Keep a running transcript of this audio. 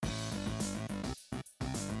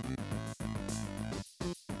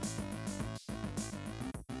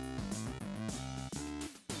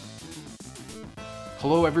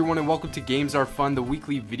Hello everyone and welcome to Games Are Fun, the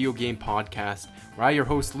weekly video game podcast, where I, your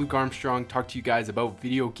host Luke Armstrong, talk to you guys about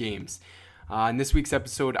video games. In this week's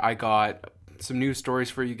episode, I got some news stories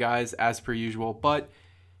for you guys, as per usual, but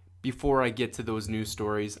before I get to those news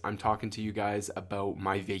stories, I'm talking to you guys about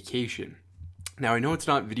my vacation. Now, I know it's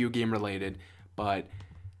not video game related, but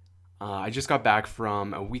I just got back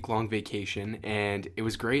from a week-long vacation, and it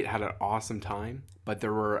was great, had an awesome time, but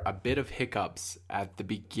there were a bit of hiccups at the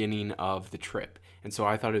beginning of the trip. And so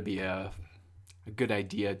I thought it'd be a good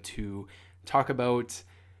idea to talk about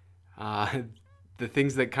the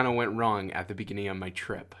things that kind of went wrong at the beginning of my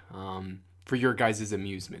trip for your guys'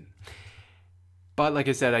 amusement. But like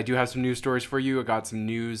I said, I do have some news stories for you. I got some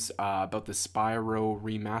news about the Spyro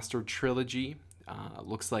Remastered Trilogy.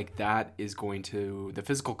 Looks like that is the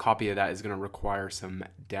physical copy of that is going to require some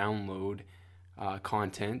download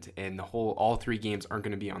content, and all three games aren't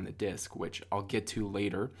going to be on the disc, which I'll get to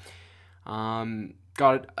later.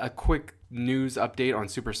 Got a quick news update on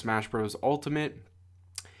Super Smash Bros. Ultimate.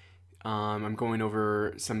 I'm going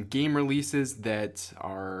over some game releases that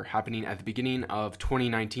are happening at the beginning of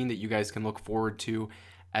 2019 that you guys can look forward to,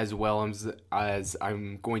 as well as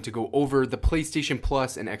I'm going to go over the PlayStation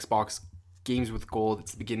Plus and Xbox Games with Gold.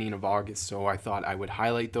 It's the beginning of August, so I thought I would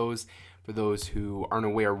highlight those for those who aren't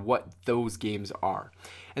aware what those games are.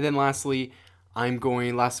 And then lastly,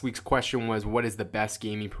 last week's question was, what is the best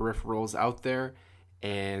gaming peripherals out there?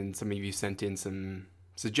 And some of you sent in some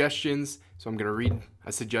suggestions. So I'm going to read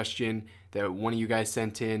a suggestion that one of you guys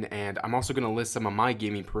sent in, and I'm also going to list some of my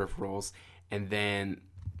gaming peripherals. And then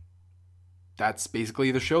that's basically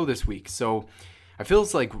the show this week. So it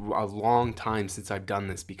feels like a long time since I've done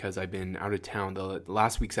this because I've been out of town. The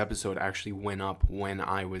last week's episode actually went up when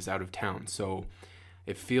I was out of town. So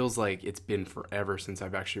it feels like it's been forever since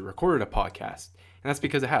I've actually recorded a podcast. And that's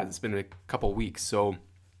because it has. It's been a couple weeks. So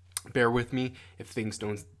bear with me if things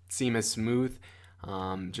don't seem as smooth.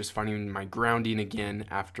 Just finding my grounding again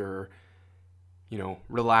after,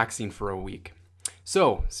 relaxing for a week.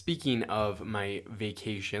 So speaking of my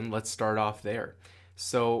vacation, let's start off there.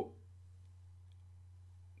 So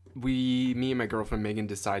me and my girlfriend Megan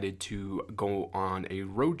decided to go on a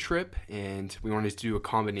road trip, and we wanted to do a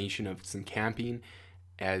combination of some camping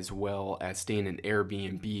as well as staying in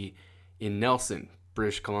Airbnb in Nelson,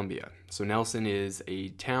 British Columbia. So Nelson is a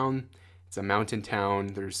town. It's a mountain town.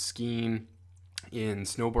 There's skiing and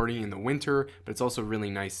snowboarding in the winter, but it's also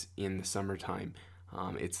really nice in the summertime.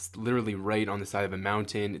 It's literally right on the side of a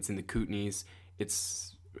mountain. It's in the Kootenays.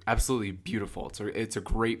 It's absolutely beautiful. It's a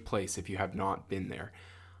great place if you have not been there.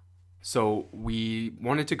 So we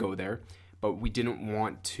wanted to go there, but we didn't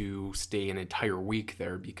want to stay an entire week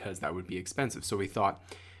there because that would be expensive. So we thought,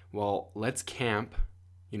 well, let's camp,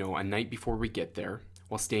 a night before we get there.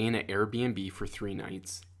 We'll stay in an Airbnb for 3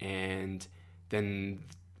 nights, and then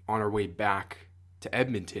on our way back to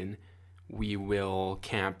Edmonton, we will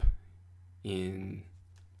camp in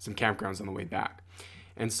some campgrounds on the way back.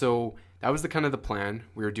 And so that was the plan.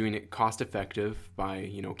 We were doing it cost effective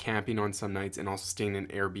by, camping on some nights and also staying in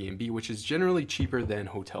Airbnb, which is generally cheaper than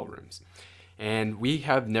hotel rooms. And we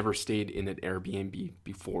have never stayed in an Airbnb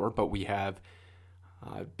before, but we have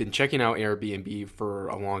been checking out Airbnb for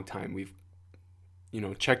a long time. We've,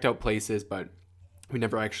 checked out places, but we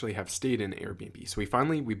never actually have stayed in Airbnb. So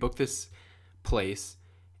we booked this place,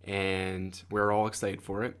 and we're all excited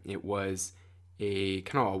for it. It was a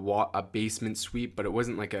a basement suite, but it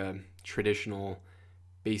wasn't like a traditional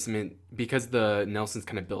basement because the Nelson's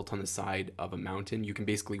built on the side of a mountain. You can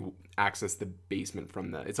basically access the basement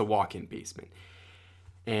it's a walk-in basement.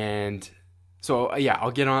 And so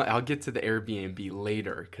I'll get to the Airbnb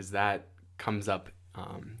later because that comes up.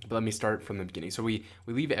 But let me start from the beginning. So we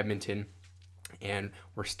leave Edmonton, and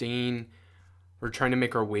we're trying to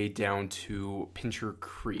make our way down to Pincher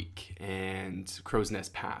Creek and Crow's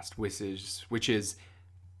Nest Pass, which is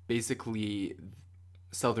basically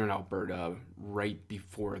southern Alberta, right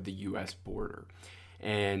before the U.S. border.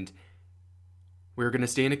 And we were going to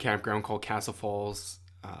stay in a campground called Castle Falls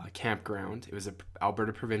Campground. It was an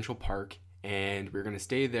Alberta provincial park, and we were going to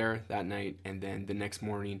stay there that night, and then the next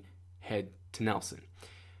morning head to Nelson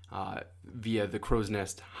via the Crow's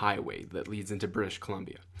Nest Highway that leads into British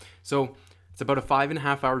Columbia. So it's about a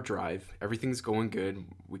 5.5 hour drive. Everything's going good.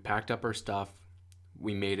 We packed up our stuff.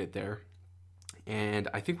 We made it there. And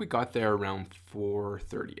I think we got there around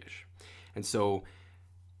 4:30ish. And so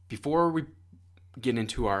before we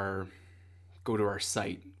go to our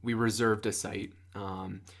site, we reserved a site.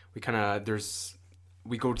 There's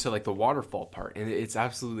we go to like the waterfall part, and it's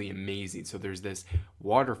absolutely amazing. So there's this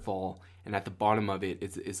waterfall, and at the bottom of it,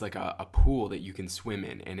 it's like a pool that you can swim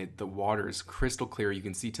in, and the water is crystal clear. You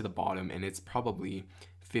can see to the bottom, and it's probably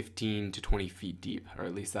 15 to 20 feet deep, or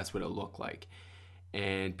at least that's what it looked like.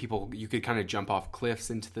 And you could kind of jump off cliffs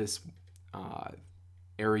into this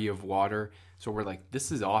area of water. So we're like,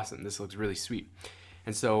 this is awesome. This looks really sweet.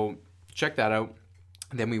 And so check that out.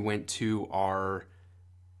 Then we went to our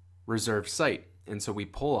reserved site. And so we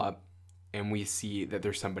pull up and we see that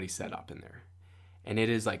there's somebody set up in there. And it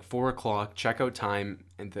is like 4 o'clock. Checkout time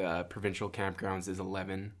at the provincial campgrounds is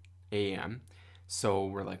 11 a.m. So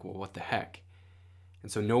we're like, well, what the heck?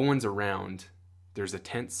 And so no one's around. There's a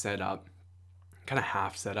tent set up, kind of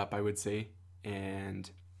half set up, I would say. And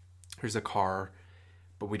there's a car,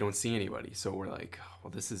 but we don't see anybody. So we're like,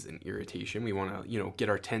 well, this is an irritation. We want to, get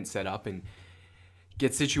our tent set up and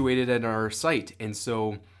get situated at our site. And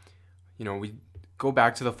so, we go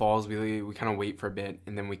back to the falls. We kind of wait for a bit,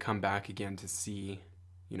 and then we come back again to see,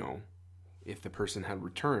 if the person had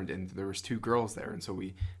returned. And there was 2 girls there. And so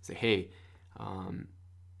we say, hey,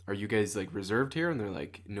 are you guys like reserved here? And they're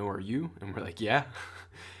like, no, are you? And we're like, yeah,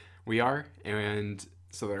 we are. And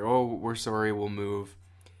so they're, oh, we're sorry, we'll move.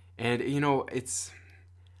 And,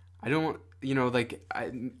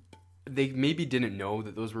 they maybe didn't know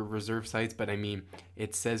that those were reserved sites, but I mean,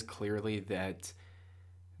 it says clearly that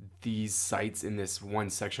these sites in this one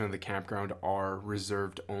section of the campground are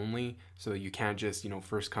reserved only. So you can't just,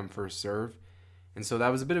 first come, first serve. And so that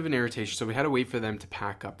was a bit of an irritation. So we had to wait for them to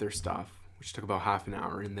pack up their stuff, which took about half an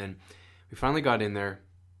hour. And then we finally got in there,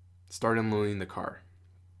 started unloading the car.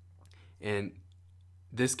 And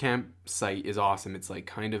this campsite is awesome. It's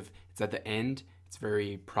like it's at the end. It's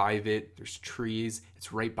very private. There's trees.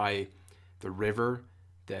 It's right by the river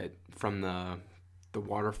that from the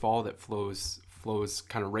waterfall that flows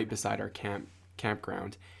kind of right beside our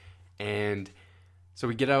campground. And so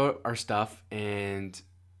we get out our stuff, and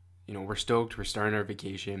we're stoked. We're starting our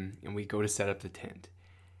vacation, and we go to set up the tent.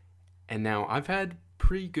 And now I've had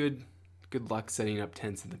pretty good luck setting up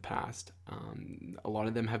tents in the past. A lot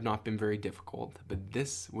of them have not been very difficult, but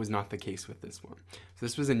this was not the case with this one. So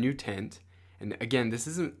this was a new tent. And again, this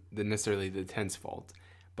isn't necessarily the tent's fault,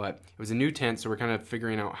 but it was a new tent, so we're kind of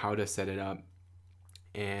figuring out how to set it up.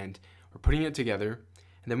 And we're putting it together,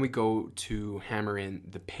 and then we go to hammer in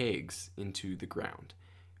the pegs into the ground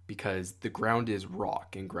because the ground is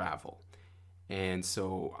rock and gravel. And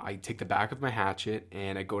so I take the back of my hatchet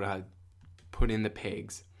and I go to put in the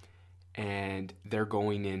pegs, and they're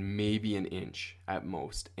going in maybe an inch at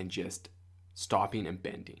most and just stopping and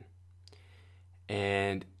bending.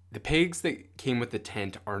 And the pegs that came with the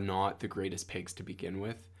tent are not the greatest pegs to begin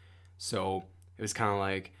with. So it was kind of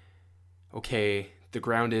like, okay, the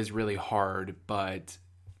ground is really hard, but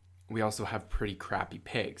we also have pretty crappy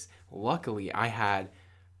pegs. Luckily, I had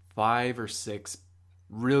 5 or 6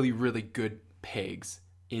 really, really good pegs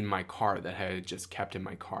in my car that I had just kept in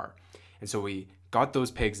my car. And so we got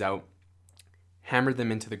those pegs out, hammered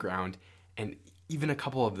them into the ground, and even a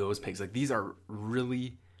couple of those pegs, like these are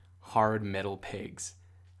really hard metal pegs,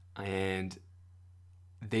 and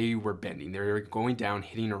they were bending. They were going down,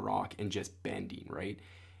 hitting a rock, and just bending, right?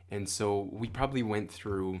 And so we probably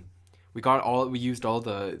we used all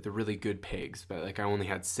the really good pegs, but like I only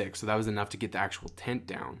had 6, so that was enough to get the actual tent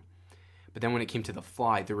down. But then when it came to the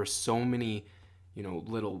fly, there were so many,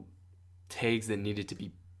 little tags that needed to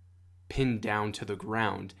be pinned down to the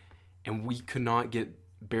ground, and we could not get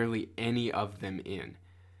barely any of them in,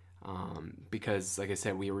 because like I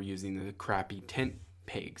said, we were using the crappy tent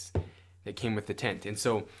pegs that came with the tent. And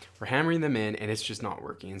so we're hammering them in, and it's just not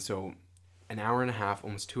working. And so an hour and a half,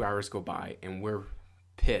 almost 2 hours go by, and we're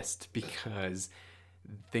pissed because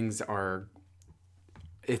it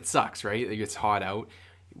sucks, right? Like, it's hot out.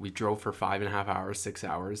 We drove for 5.5 hours, 6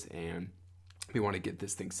 hours, and we want to get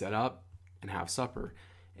this thing set up and have supper.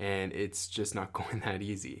 And it's just not going that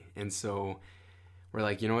easy. And so we're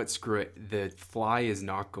like, you know what, screw it. The fly is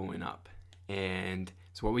not going up. And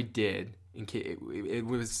so what we did, there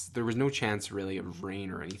was no chance really of rain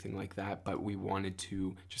or anything like that, but we wanted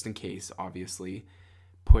to, just in case, obviously,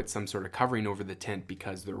 put some sort of covering over the tent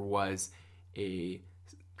because there was a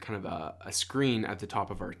kind of a screen at the top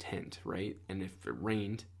of our tent, right? And if it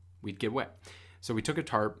rained, we'd get wet. So we took a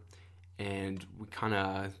tarp and we kind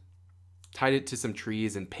of tied it to some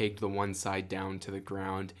trees and pegged the one side down to the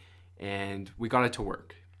ground, and we got it to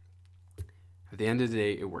work. At the end of the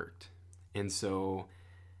day, it worked. And so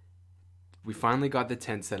we finally got the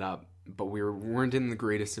tent set up, but we weren't in the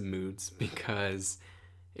greatest of moods because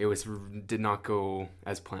it did not go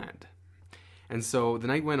as planned. And so the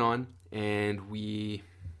night went on, and we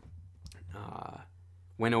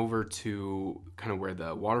went over to kind of where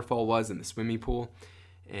the waterfall was and the swimming pool.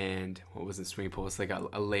 And what was the swimming pool? It's like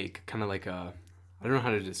a lake, kind of like a, I don't know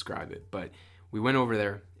how to describe it, but we went over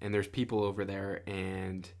there and there's people over there,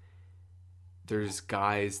 and there's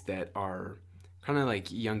guys that are kind of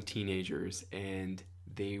like young teenagers, and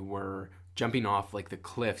they were jumping off like the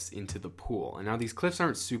cliffs into the pool. And now these cliffs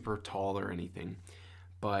aren't super tall or anything,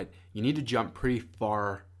 but you need to jump pretty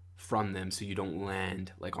far from them so you don't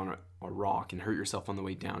land like on a rock and hurt yourself on the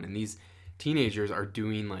way down. And these teenagers are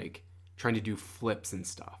doing like trying to do flips and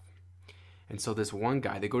stuff. And so this one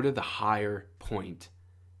guy, they go to the higher point,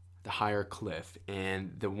 the higher cliff,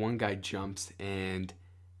 and the one guy jumps and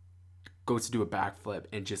goes to do a backflip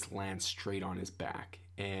and just lands straight on his back.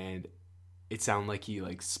 And it sounded like he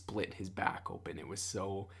like split his back open. It was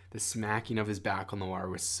so, the smacking of his back on the water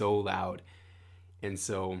was so loud. And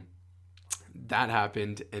so that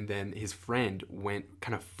happened, and then his friend went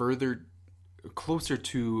kind of further, closer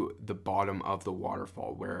to the bottom of the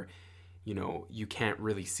waterfall where, you know, you can't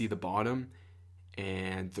really see the bottom,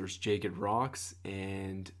 and there's jagged rocks,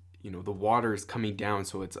 and, you know, the water is coming down,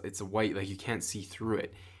 so it's a white, like you can't see through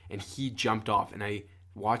it. And he jumped off, and I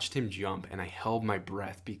watched him jump, and I held my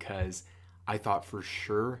breath because I thought for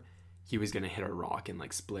sure he was going to hit a rock and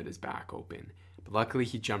like split his back open. But luckily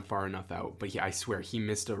he jumped far enough out, but I swear he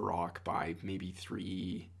missed a rock by maybe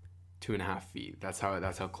 2.5 feet. That's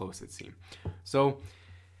how close it seemed. So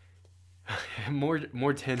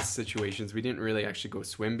more tense situations. We didn't really actually go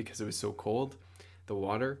swim because it was so cold, the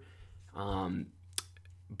water.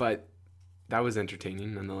 But that was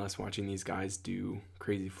entertaining nonetheless, watching these guys do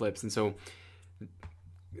crazy flips. And so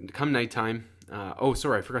come nighttime, I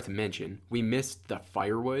forgot to mention, we missed the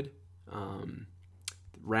firewood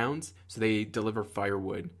rounds. So they deliver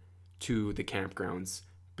firewood to the campgrounds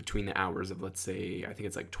between the hours of, let's say, I think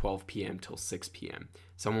it's like 12 p.m. till 6 p.m.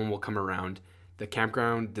 Someone will come around. The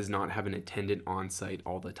campground does not have an attendant on site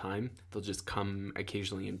all the time. They'll just come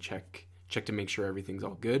occasionally and check to make sure everything's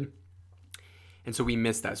all good. And so we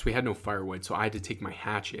missed that. So we had no firewood. So I had to take my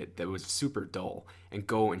hatchet that was super dull and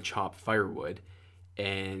go and chop firewood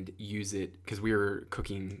and use it because we were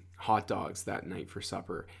cooking hot dogs that night for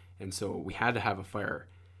supper. And so we had to have a fire.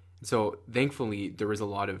 So thankfully, there was a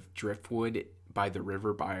lot of driftwood by the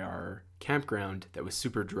river by our campground that was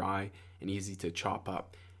super dry and easy to chop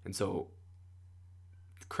up. And so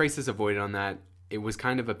crisis avoided on that. It was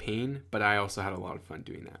kind of a pain, but I also had a lot of fun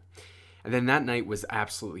doing that. And then that night was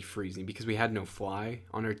absolutely freezing because we had no fly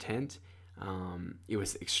on our tent. It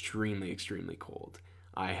was extremely, extremely cold.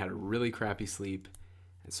 I had a really crappy sleep,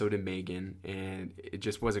 and so did Megan, and it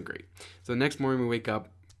just wasn't great. So the next morning we wake up,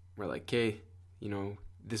 we're like, okay, you know,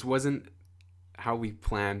 this wasn't how we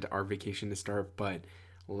planned our vacation to start, but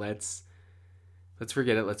let's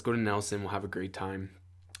forget it. Let's go to Nelson. We'll have a great time.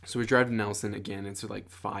 So we drive to Nelson again. It's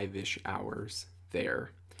like 5-ish hours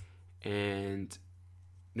there, and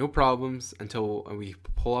no problems until we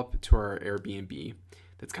pull up to our Airbnb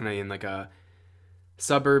that's kind of in like a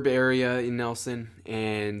suburb area in Nelson,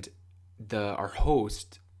 and our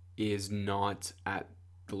host is not at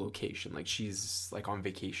the location. Like, she's like on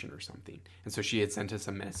vacation or something. And so she had sent us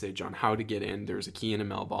a message on how to get in. There's a key in a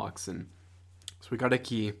mailbox, and so we got a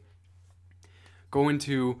key, go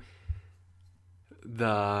into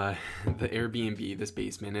the Airbnb, this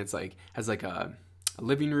basement. It's like has like a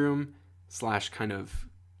living room / kind of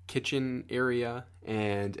kitchen area,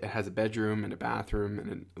 and it has a bedroom and a bathroom,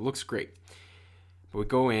 and it looks great. But we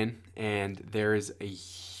go in, and there's a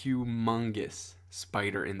humongous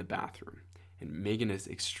spider in the bathroom, and Megan is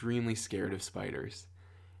extremely scared of spiders,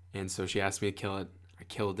 and so she asked me to kill it. I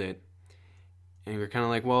killed it, and we were kind of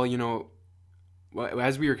like, well, you know,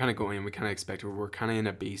 as we were kind of going, we kind of expected, we're kind of in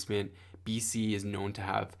a basement. BC is known to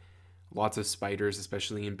have lots of spiders,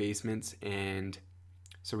 especially in basements, and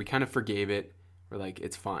so we kind of forgave it. We're like,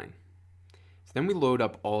 it's fine. So then we load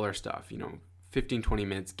up all our stuff, 15-20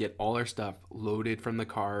 minutes, get all our stuff loaded from the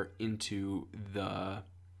car into the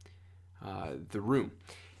room.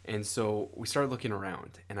 And so we start looking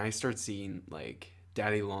around, and I start seeing like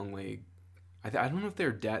daddy longleg. I don't know if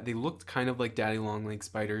they looked kind of like daddy longleg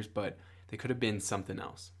spiders, but they could have been something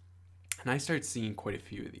else. And I started seeing quite a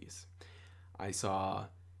few of these. I saw,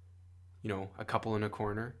 a couple in a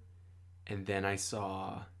corner, and then I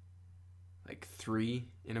saw like 3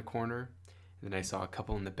 in a corner, and then I saw a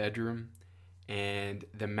couple in the bedroom. And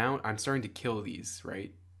I'm starting to kill these,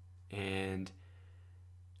 right? And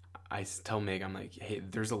I tell Meg, I'm like, hey,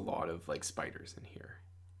 there's a lot of like spiders in here.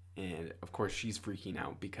 And of course she's freaking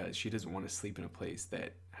out because she doesn't want to sleep in a place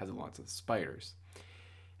that has lots of spiders.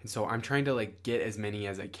 And so I'm trying to like get as many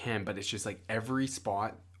as I can, but it's just like every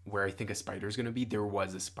spot where I think a spider is going to be, there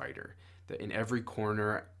was a spider. in every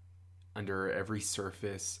corner, under every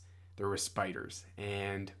surface, there were spiders.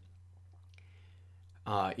 And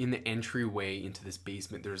in the entryway into this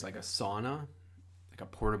basement, there's like a sauna, like a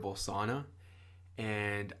portable sauna.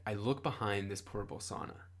 And I look behind this portable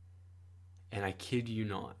sauna, and I kid you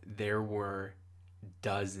not, there were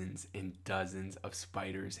dozens and dozens of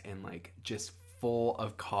spiders, and like just full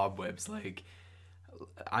of cobwebs. Like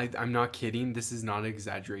I'm not kidding. This is not an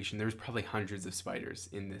exaggeration. There's probably hundreds of spiders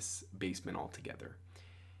in this basement altogether.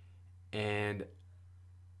 And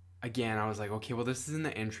again, I was like, okay, well, this is in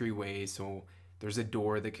the entryway, so there's a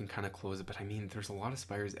door that can kind of close it. But I mean, there's a lot of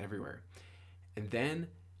spiders everywhere. And then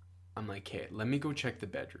I'm like, okay, let me go check the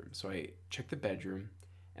bedroom. So I check the bedroom,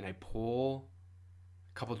 and I pull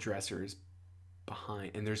a couple dressers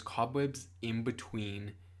behind, and there's cobwebs in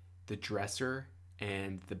between the dresser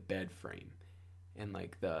and the bed frame, and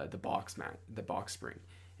like the box mat, the box spring.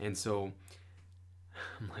 And so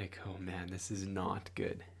I'm like, oh man, this is not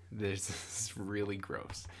good. This is really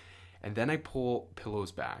gross. And then I pull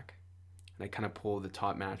pillows back, and I kind of pull the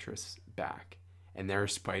top mattress back, and there are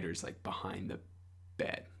spiders like behind the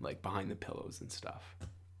bed, like behind the pillows and stuff. And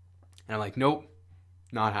I'm like, nope,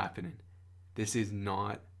 not happening. This is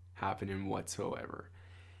not happening whatsoever.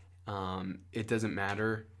 It doesn't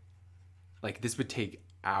matter. Like, this would take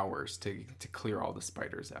hours to clear all the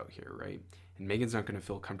spiders out here, right? And Megan's not going to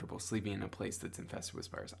feel comfortable sleeping in a place that's infested with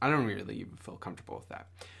spiders. I don't really even feel comfortable with that.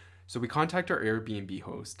 So we contact our Airbnb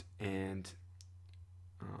host, and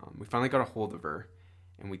we finally got a hold of her,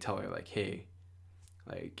 and we tell her, like, hey,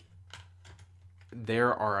 like,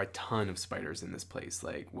 there are a ton of spiders in this place.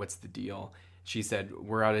 Like, what's the deal? She said,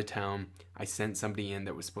 we're out of town. I sent somebody in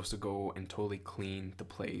that was supposed to go and totally clean the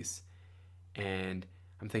place. And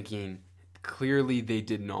I'm thinking, clearly they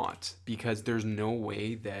did not, because there's no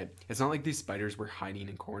way that, it's not like these spiders were hiding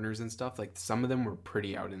in corners and stuff. Like, some of them were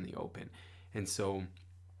pretty out in the open. And so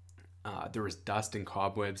there was dust and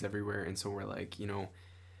cobwebs everywhere. And so we're like,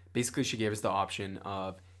 basically she gave us the option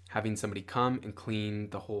of having somebody come and clean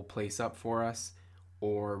the whole place up for us,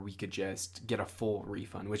 or we could just get a full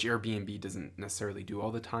refund, which Airbnb doesn't necessarily do all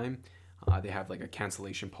the time. They have like a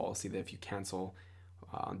cancellation policy that if you cancel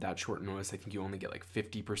that short notice, I think you only get like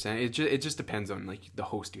 50%. It just depends on like the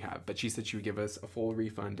host you have. But she said she would give us a full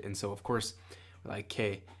refund. And so of course we're like,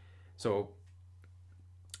 okay. So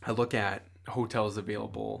I look at hotels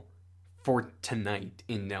available for tonight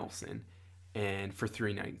in Nelson and for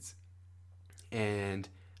 3 nights. And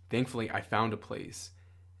thankfully I found a place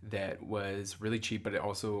that was really cheap, but it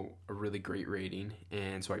also a really great rating.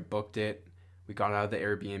 And so I booked it. We got out of the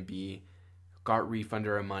Airbnb, got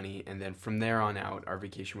refunded our money, and then from there on out, our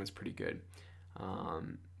vacation was pretty good.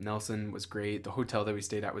 Nelson was great. The hotel that we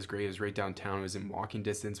stayed at was great. It was right downtown. It was in walking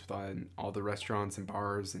distance with all the restaurants and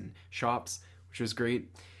bars and shops, which was great.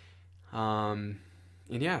 And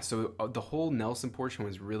yeah, so the whole Nelson portion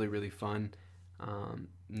was really, really fun.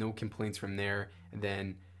 No complaints from there. And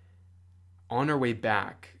then on our way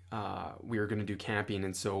back, we were going to do camping,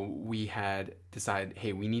 and so we had decided,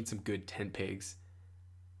 hey, we need some good tent pegs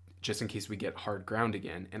just in case we get hard ground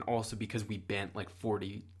again, and also because we bent like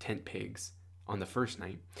 40 tent pegs on the first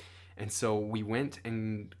night. And so we went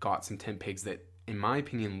and got some tent pegs that, in my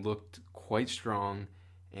opinion, looked quite strong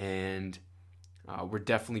and were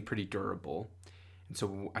definitely pretty durable. And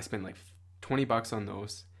so I spent like $20 on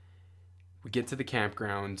those. We get to the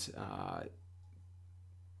campground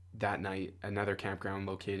that night, another campground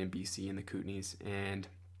located in BC in the Kootenays, and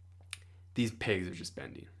these pegs are just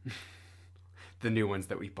bending. The new ones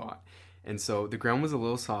that we bought. And so the ground was a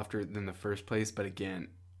little softer than the first place, but again,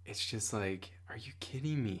 it's just like, are you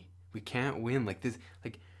kidding me? We can't win like this.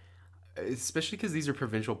 Like, especially because these are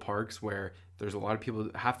provincial parks where there's a lot of people,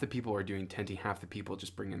 half the people are doing tenting, half the people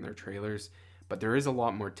just bring in their trailers, but there is a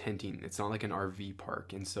lot more tenting. It's not like an RV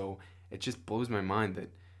park. And so it just blows my mind that,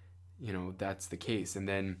 that's the case. And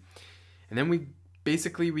then we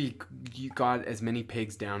got as many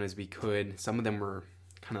pegs down as we could. Some of them were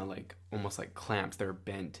kind of like almost like clamps. They're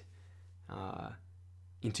bent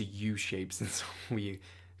into U shapes, and so we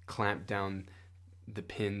clamped down the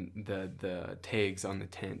tags on the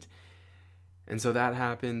tent. And so that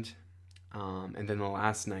happened. And then the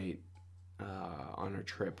last night on our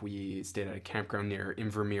trip, we stayed at a campground near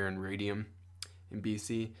Invermere and Radium in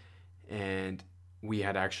BC, and we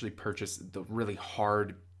had actually purchased the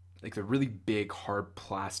really big hard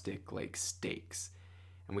plastic like stakes,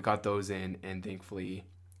 and we got those in, and thankfully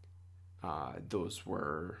those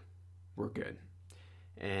were good.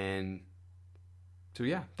 And so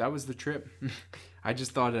yeah, that was the trip. I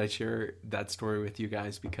just thought I'd share that story with you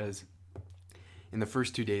guys because in the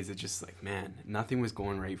first 2 days, it's just like, man, nothing was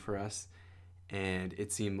going right for us. and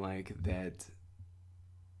it seemed like that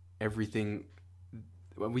everything.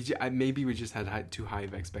 Maybe we just had too high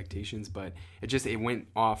of expectations, but it went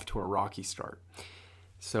off to a rocky start.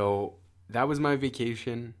 So that was my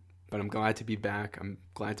vacation, but I'm glad to be back. I'm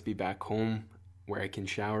glad to be back home where I can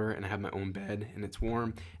shower and I have my own bed and it's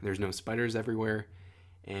warm and there's no spiders everywhere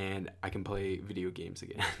and I can play video games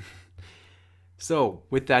again. So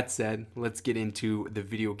with that said, let's get into the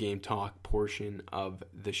video game talk portion of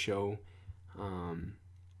the show.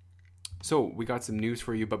 So we got some news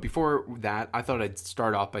for you, but before that, I thought I'd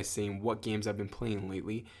start off by saying what games I've been playing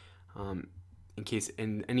lately, in case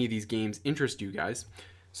any of these games interest you guys.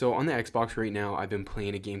 So on the Xbox right now, I've been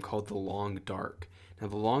playing a game called The Long Dark. Now,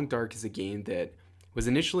 The Long Dark is a game that was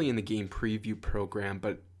initially in the game preview program,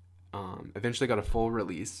 but eventually got a full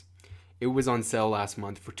release. It was on sale last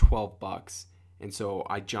month for $12, and so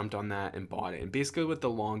I jumped on that and bought it. And basically, what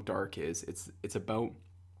The Long Dark is, it's about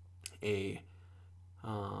a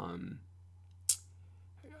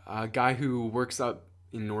guy who works up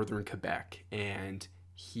in northern Quebec, and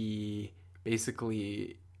he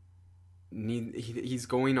basically he's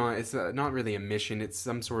going on, it's not really a mission, it's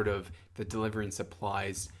some sort of the delivering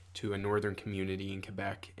supplies to a northern community in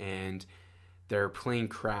Quebec, and their plane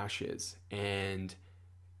crashes, and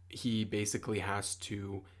he basically has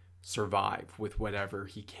to survive with whatever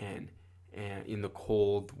he can in the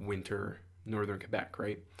cold winter northern Quebec,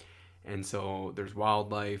 right? And so there's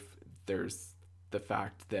wildlife, there's the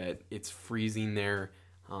fact that it's freezing there,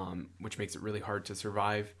 which makes it really hard to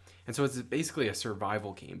survive. And so it's basically a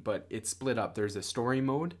survival game, but it's split up. There's a story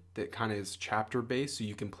mode that kind of is chapter based, so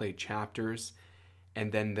you can play chapters.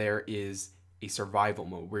 And then there is a survival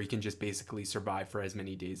mode where you can just basically survive for as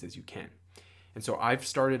many days as you can. And so I've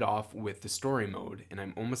started off with the story mode, and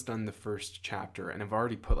I'm almost done the first chapter, and I've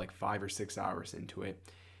already put like 5 or 6 hours into it.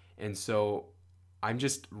 And so I'm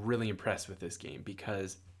just really impressed with this game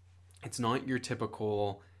because it's not your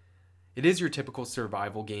typical, it is your typical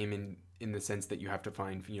survival game in the sense that you have to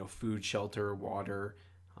find, food, shelter, water,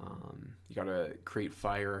 you got to create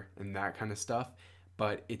fire and that kind of stuff,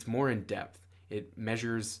 but it's more in depth. It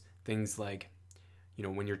measures things like,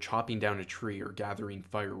 when you're chopping down a tree or gathering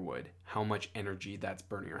firewood, how much energy that's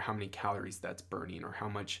burning or how many calories that's burning or how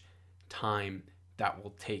much time that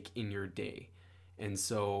will take in your day. And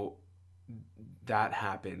so that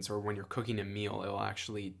happens, or when you're cooking a meal, it'll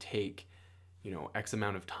actually take, X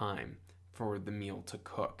amount of time for the meal to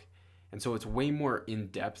cook. And so it's way more in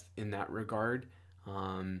depth in that regard.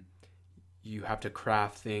 You have to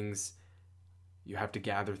craft things, you have to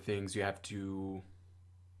gather things, you have to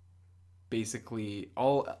basically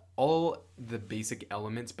all the basic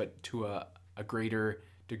elements, but to a greater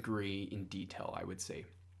degree in detail, I would say.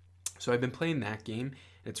 So I've been playing that game,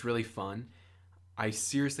 and it's really fun. I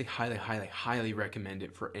seriously highly recommend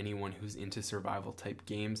it for anyone who's into survival type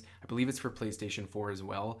games. I believe it's for PlayStation 4 as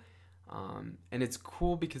well. And it's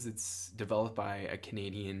cool because it's developed by a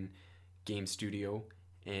Canadian game studio.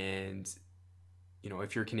 And,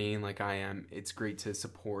 if you're Canadian like I am, it's great to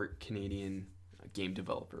support Canadian game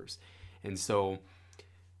developers. And so,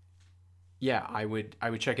 yeah, I would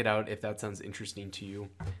check it out if that sounds interesting to you.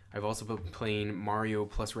 I've also been playing Mario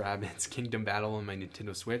plus Rabbids Kingdom Battle on my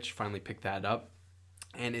Nintendo Switch. Finally picked that up.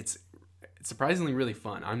 And it's surprisingly really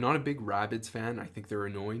fun. I'm not a big Rabbids fan. I think they're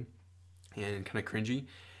annoying and kind of cringy.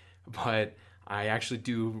 But I actually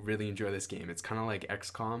do really enjoy this game. It's kind of like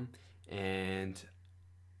XCOM. And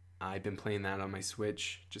I've been playing that on my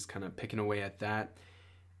Switch. Just kind of picking away at that.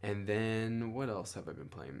 And then what else have I been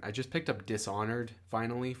playing? I just picked up Dishonored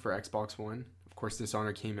finally for Xbox One. Of course,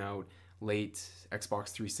 Dishonored came out late Xbox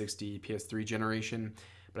 360, PS3 generation.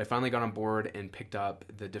 But I finally got on board and picked up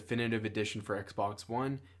the definitive edition for Xbox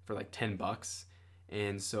One for like $10.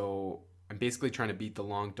 And so I'm basically trying to beat The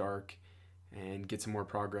Long Dark and get some more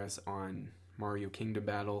progress on Mario Kingdom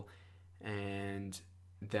Battle. And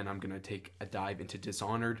then I'm going to take a dive into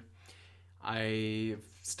Dishonored. I'm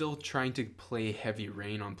still trying to play Heavy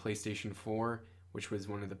Rain on PlayStation 4, which was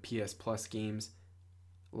one of the PS Plus games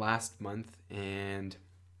last month. And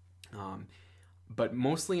but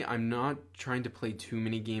mostly I'm not trying to play too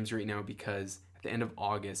many games right now because at the end of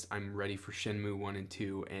August I'm ready for Shenmue 1 and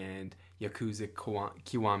 2 and Yakuza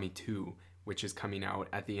Kiwami 2, which is coming out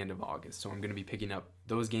at the end of August. So I'm going to be picking up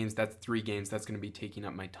those games. That's 3 games. That's going to be taking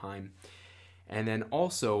up my time. And then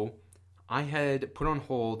also, I had put on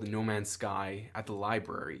hold No Man's Sky at the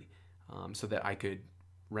library so that I could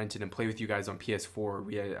rent it and play with you guys on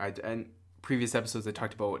PS4. In previous episodes, I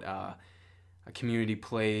talked about a community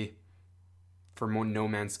play for No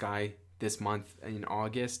Man's Sky this month in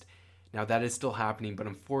August. Now, that is still happening, but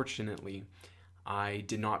unfortunately, I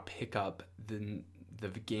did not pick up the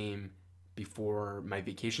game before my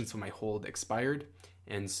vacation, so my hold expired,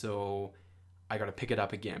 and so I got to pick it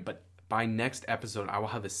up again. But by next episode, I will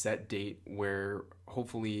have a set date where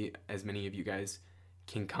hopefully as many of you guys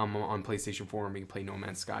can come on PlayStation 4 and we can play No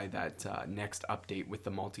Man's Sky, that next update with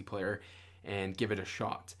the multiplayer, and give it a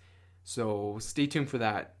shot. So stay tuned for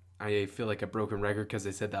that. I feel like a broken record because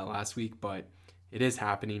I said that last week, but it is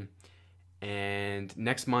happening. And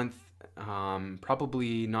next month,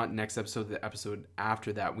 probably not next episode, the episode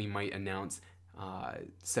after that, we might announce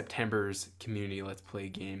September's community Let's Play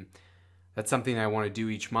game. That's something I want to do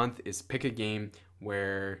each month, is pick a game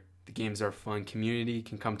where the games are fun, community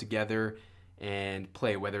can come together and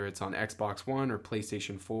play, whether it's on Xbox One or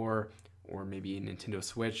PlayStation 4 or maybe a Nintendo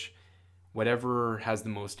Switch, whatever has the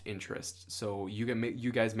most interest. So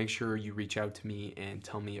you guys make sure you reach out to me and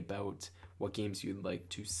tell me about what games you'd like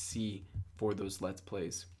to see for those Let's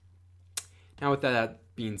Plays. Now with that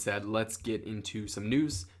being said, let's get into some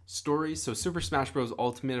news stories. So Super Smash Bros.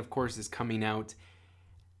 Ultimate, of course, is coming out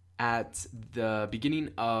at the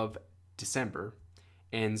beginning of December.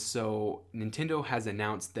 And so Nintendo has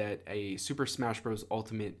announced that a Super Smash Bros.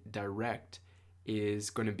 Ultimate Direct is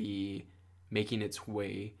going to be making its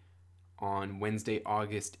way on Wednesday,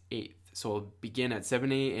 August 8th. So it'll begin at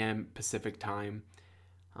 7 a.m. Pacific time,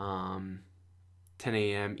 10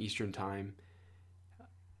 a.m. Eastern time.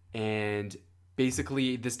 And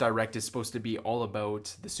basically, this Direct is supposed to be all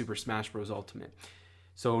about the Super Smash Bros. Ultimate.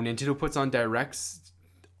 So Nintendo puts on Directs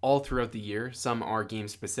all throughout the year. Some are game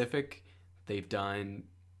specific. They've done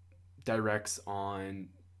Directs on,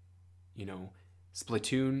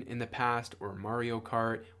 Splatoon in the past, or Mario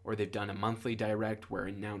Kart, or they've done a monthly Direct where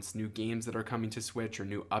it announced new games that are coming to Switch or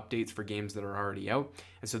new updates for games that are already out.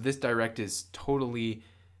 And so this Direct is totally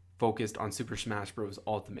focused on Super Smash Bros.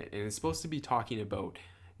 Ultimate, and it's supposed to be talking about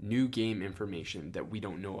new game information that we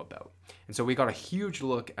don't know about. And so we got a huge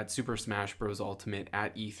look at Super Smash Bros. Ultimate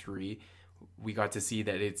at E3. We got to see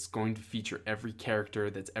that it's going to feature every character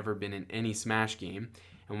that's ever been in any Smash game,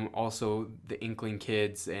 and also the Inkling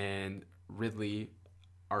Kids and Ridley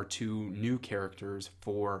are two new characters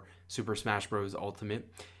for Super Smash Bros. Ultimate.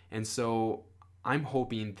 And so I'm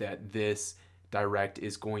hoping that this Direct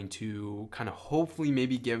is going to kind of hopefully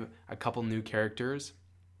maybe give a couple new characters.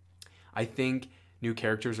 I think new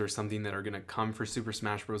characters are something that are going to come for Super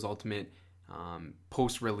Smash Bros. Ultimate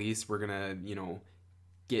post-release. We're going to,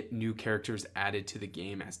 get new characters added to the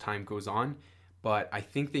game as time goes on. But I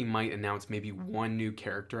think they might announce maybe one new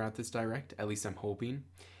character at this Direct. At least I'm hoping.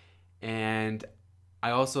 And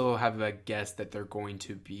I also have a guess that they're going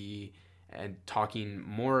to be talking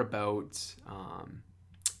more about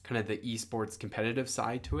kind of the esports competitive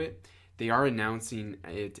side to it. They are announcing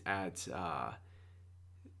it at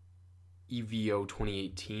EVO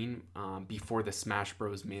 2018 before the Smash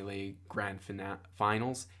Bros. Melee Grand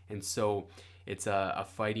Finals. And so it's a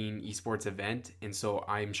fighting esports event. And so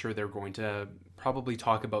I'm sure they're going to probably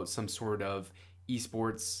talk about some sort of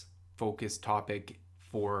esports focused topic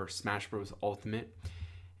for Smash Bros. Ultimate.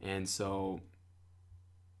 And so,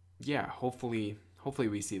 yeah, hopefully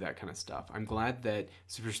we see that kind of stuff. I'm glad that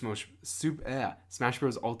Smash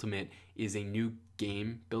Bros. Ultimate is a new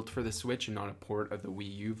game built for the Switch and not a port of the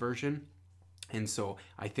Wii U version. And so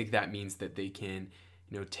I think that means that they can,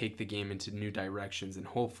 take the game into new directions, and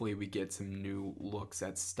hopefully we get some new looks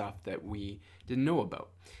at stuff that we didn't know about.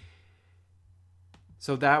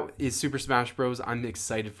 So that is Super Smash Bros. I'm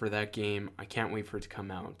excited for that game. I can't wait for it to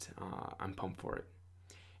come out. I'm pumped for it.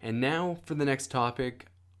 And now for the next topic,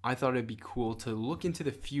 I thought it'd be cool to look into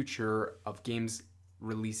the future of games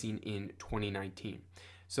releasing in 2019.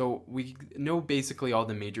 So we know basically all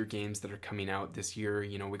the major games that are coming out this year.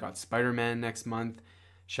 We got Spider-Man next month,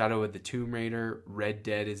 Shadow of the Tomb Raider, Red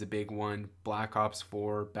Dead is a big one, Black Ops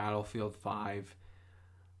 4, Battlefield 5,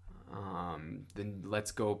 then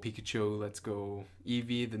Let's Go Pikachu, Let's Go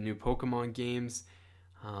Eevee, the new Pokemon games.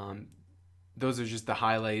 Those are just the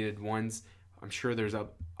highlighted ones. I'm sure there's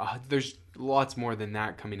lots more than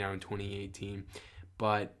that coming out in 2018,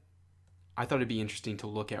 but I thought it'd be interesting to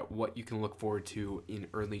look at what you can look forward to in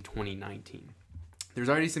early 2019. There's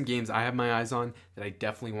already some games I have my eyes on that I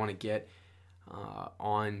definitely want to get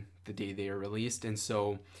on the day they are released. And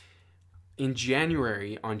so in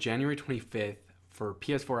January, on January 25th, for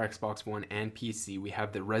PS4, Xbox One, and PC, we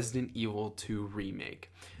have the Resident Evil 2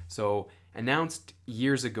 remake. So announced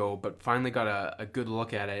years ago, but finally got a good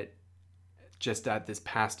look at it just at this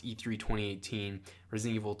past E3 2018.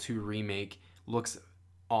 Resident Evil 2 remake looks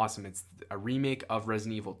awesome. It's a remake of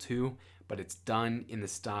Resident Evil 2, but it's done in the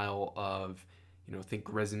style of,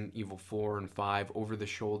 think Resident Evil 4 and 5,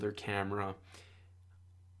 over-the-shoulder camera.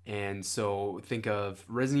 And so think of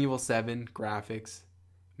Resident Evil 7 graphics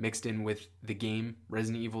mixed in with the game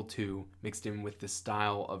Resident Evil 2, mixed in with the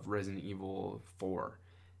style of Resident Evil 4.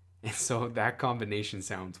 And so that combination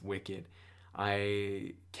sounds wicked.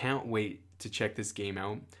 I can't wait to check this game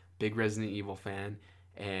out. Big Resident Evil fan,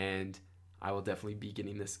 and I will definitely be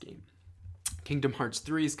getting this game. Kingdom Hearts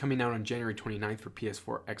 3 is coming out on January 29th for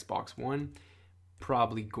PS4, Xbox One.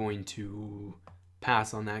 Probably going to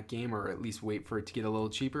pass on that game, or at least wait for it to get a little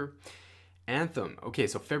cheaper. Anthem. Okay,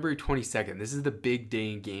 so February 22nd. This is the big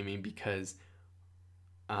day in gaming because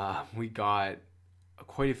we got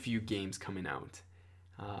quite a few games coming out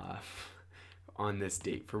on this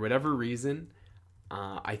date. For whatever reason,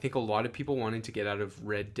 I think a lot of people wanted to get out of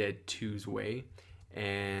Red Dead 2's way,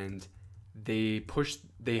 and they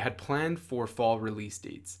had planned for fall release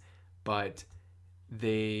dates, but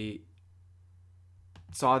they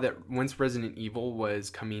saw that once Resident Evil was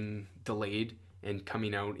coming delayed and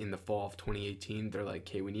coming out in the fall of 2018, they're like,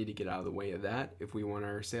 okay, we need to get out of the way of that if we want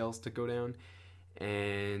our sales to go down.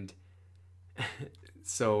 And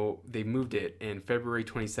so they moved it, and February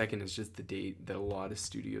 22nd is just the date that a lot of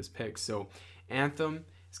studios pick. So Anthem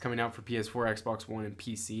is coming out for PS4, Xbox One, and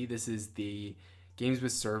PC. This is the games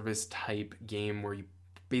with service type game where you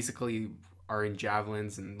basically are in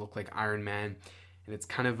javelins and look like Iron Man, and it's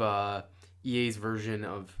kind of a EA's version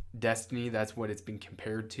of Destiny. That's what it's been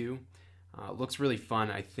compared to. It looks really fun.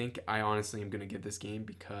 I think I honestly am going to give this game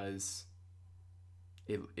because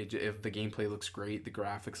if the gameplay looks great, the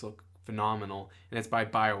graphics look phenomenal, and it's by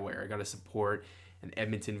BioWare. I got to support an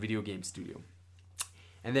Edmonton video game studio.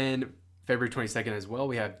 And then February 22nd as well,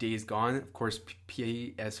 we have Days Gone, of course,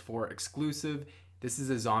 PS4 exclusive. This is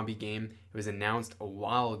a zombie game. It was announced a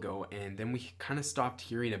while ago, and then we kind of stopped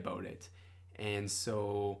hearing about it. And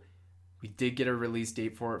so we did get a release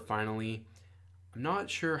date for it finally. I'm not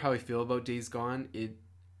sure how I feel about Days Gone.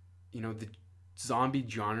 The zombie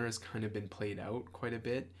genre has kind of been played out quite a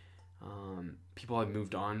bit. People have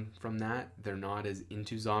moved on from that. They're not as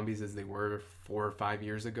into zombies as they were 4 or 5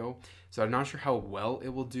 years ago. So I'm not sure how well it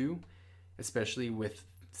will do, especially with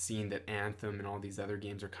seeing that Anthem and all these other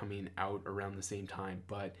games are coming out around the same time.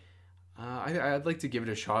 But I'd like to give it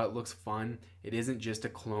a shot. It looks fun. It isn't just a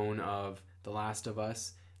clone of The Last of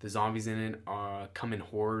Us. The zombies in it come in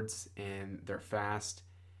hordes, and they're fast,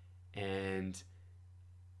 and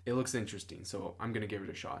it looks interesting. So I'm going to give it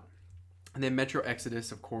a shot. And then Metro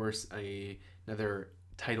Exodus, of course, another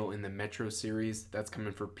title in the Metro series. That's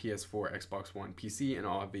coming for PS4, Xbox One, PC, and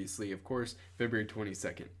obviously, of course, February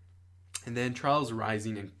 22nd. And then Trials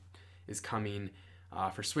Rising is coming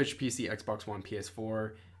for Switch, PC, Xbox One,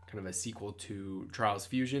 PS4, kind of a sequel to Trials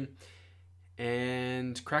Fusion.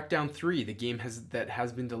 And Crackdown 3, the game that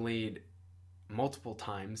has been delayed multiple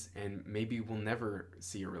times and maybe will never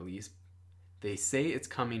see a release. They say it's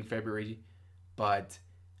coming February, but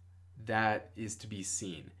that is to be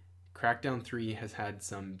seen. Crackdown 3 has had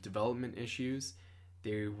some development issues.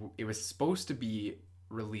 It was supposed to be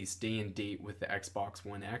released day and date with the Xbox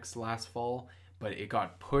One X last fall, but it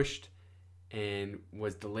got pushed and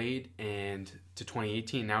was delayed and to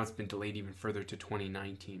 2018. Now it's been delayed even further to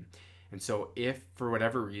 2019. And so if for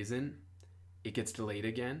whatever reason it gets delayed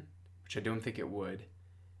again, which I don't think it would,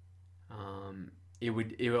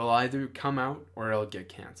 it will either come out or it'll get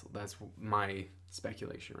canceled. That's my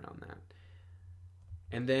speculation around that.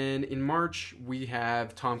 And then in March we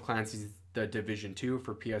have Tom Clancy's The Division 2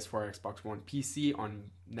 for PS4, Xbox One, PC.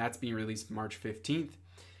 That's being released March 15th.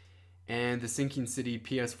 And The Sinking City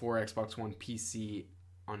PS4, Xbox One, PC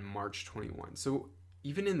on March 21. So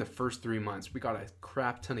even in the first 3 months, we got a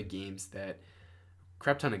crap ton of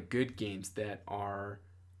good games that are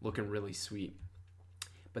looking really sweet.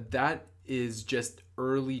 But that is just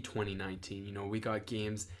early 2019. We got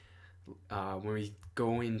games when we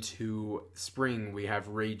go into spring. We have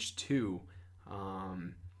Rage 2.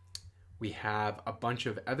 We have a bunch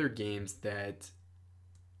of other games that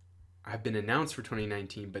have been announced for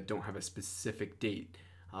 2019 but don't have a specific date,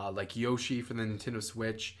 like Yoshi for the Nintendo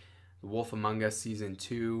Switch, The Wolf Among Us Season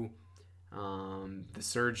 2, The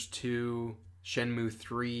Surge 2, Shenmue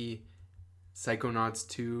 3, Psychonauts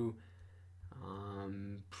 2.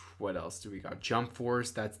 What else do we got? Jump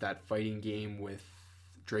Force, that's that fighting game with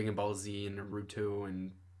Dragon Ball Z and Naruto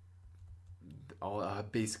and all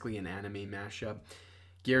basically an anime mashup.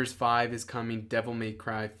 Gears 5 is coming, Devil May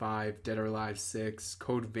Cry 5, Dead or Alive 6,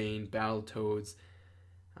 Code Vein, Battletoads,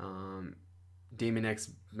 Daemon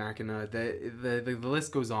X Machina. The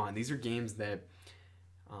list goes on. These are games that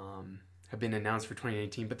have been announced for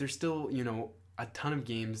 2019, but there's still, a ton of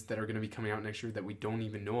games that are going to be coming out next year that we don't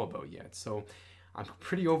even know about yet. So I'm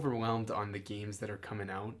pretty overwhelmed on the games that are coming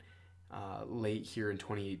out late here in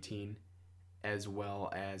 2018 as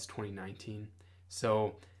well as 2019.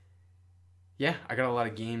 So yeah, I got a lot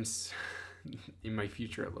of games in my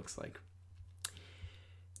future, it looks like.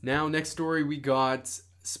 Now, next story, we got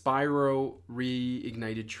Spyro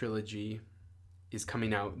Reignited Trilogy is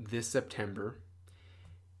coming out this September.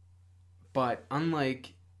 But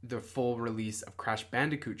unlike the full release of Crash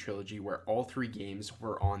Bandicoot Trilogy, where all 3 games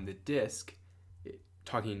were on the disc,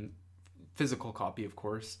 talking physical copy, of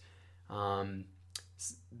course,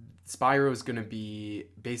 Spyro is going to be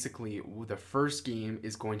basically the first game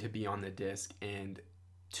is going to be on the disc, and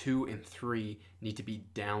 2 and 3 need to be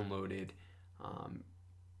downloaded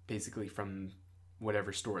basically from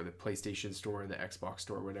whatever store, the PlayStation store, the Xbox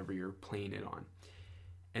store, whatever you're playing it on.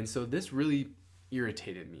 And so this really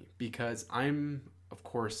irritated me because I'm, of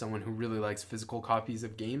course, someone who really likes physical copies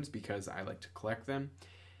of games because I like to collect them.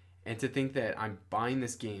 And to think that I'm buying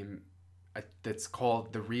this game that's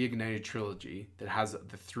called the Reignited Trilogy that has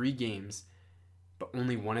the 3 games, but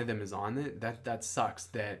only one of them is on it, that sucks.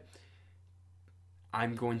 That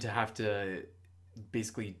I'm going to have to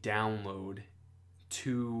basically download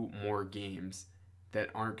 2 more games that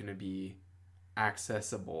aren't going to be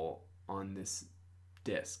accessible on this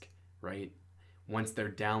disc, right? Once they're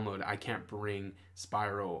downloaded, I can't bring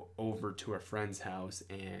Spyro over to a friend's house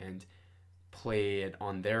and play it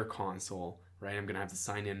on their console, right? I'm going to have to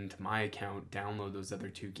sign into my account, download those other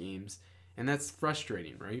 2 games, and that's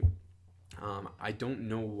frustrating, right? I don't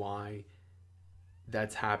know why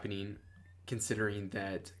that's happening, considering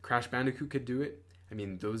that Crash Bandicoot could do it. I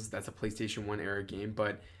mean, that's a PlayStation 1 era game,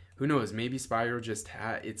 but who knows? Maybe Spyro just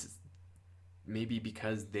it's maybe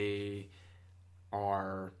because there's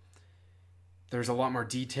a lot more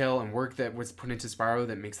detail and work that was put into Spyro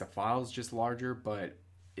that makes the files just larger, but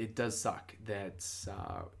it does suck that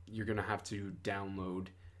you're going to have to download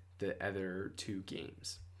the other 2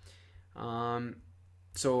 games.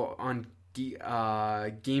 So on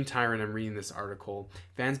Game Tyrant, I'm reading this article.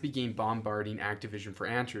 Fans began bombarding Activision for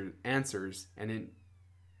answers, and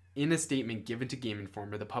in a statement given to Game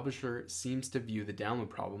Informer, the publisher seems to view the download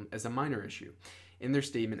problem as a minor issue. In their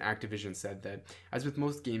statement, Activision said that, as with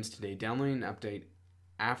most games today, downloading an update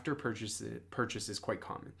after purchase is quite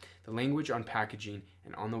common. The language on packaging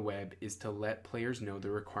and on the web is to let players know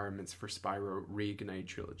the requirements for Spyro Reignited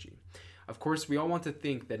Trilogy. Of course, we all want to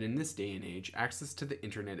think that in this day and age, access to the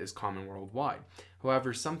internet is common worldwide.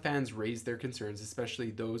 However, some fans raise their concerns,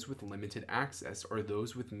 especially those with limited access or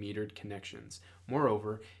those with metered connections.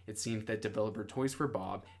 Moreover, it seems that developer Toys for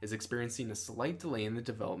Bob is experiencing a slight delay in the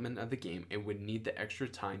development of the game and would need the extra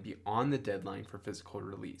time beyond the deadline for physical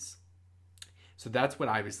release. So that's what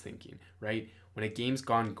I was thinking, right? When a game's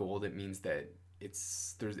gone gold, it means that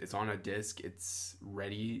it's on a disc, it's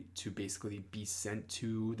ready to basically be sent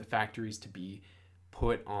to the factories to be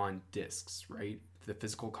put on discs, right? The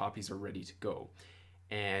physical copies are ready to go,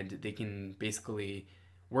 and they can basically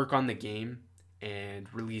work on the game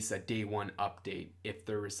and release a day 1 update if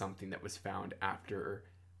there was something that was found after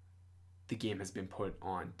the game has been put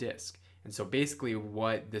on disc. And so basically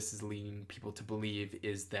what this is leading people to believe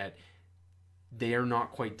is that they are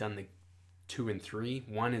not quite done the 2 and 3.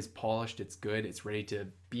 1 is polished, it's good, it's ready to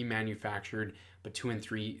be manufactured, but 2 and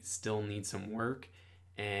 3 still need some work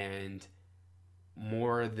and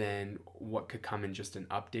more than what could come in just an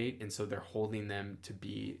update, and so they're holding them to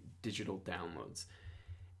be digital downloads.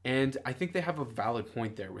 And I think they have a valid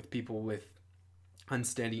point there with people with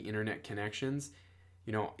unsteady internet connections.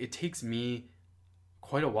 You know, it takes me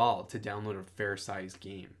quite a while to download a fair-sized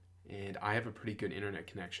game, and I have a pretty good internet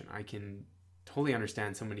connection. I can totally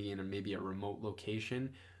understand somebody in maybe a remote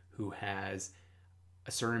location who has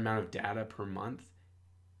a certain amount of data per month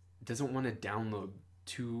doesn't want to download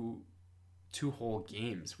two whole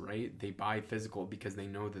games, right? They buy physical because they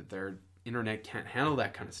know that their internet can't handle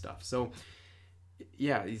that kind of stuff. So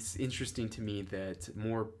yeah, it's interesting to me that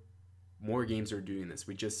more games are doing this.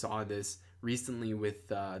 We just saw this recently with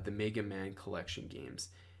the Mega Man collection games.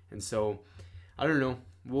 And so I don't know.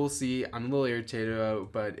 We'll see. I'm a little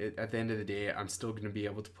irritated, but at the end of the day, I'm still going to be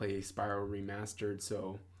able to play Spyro Remastered,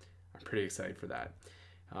 so I'm pretty excited for that.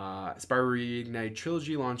 Spyro Reignited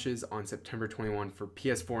Trilogy launches on September 21 for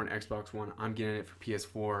PS4 and Xbox One. I'm getting it for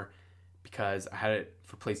PS4 because I had it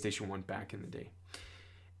for PlayStation 1 back in the day.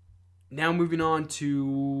 Now moving on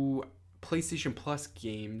to PlayStation Plus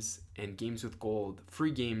games and Games with Gold,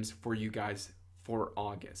 free games for you guys for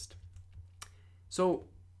August. So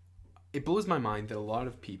it blows my mind that a lot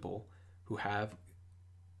of people who have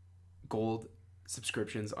gold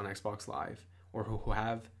subscriptions on Xbox Live or who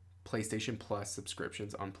have PlayStation Plus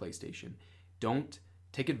subscriptions on PlayStation don't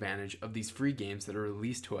take advantage of these free games that are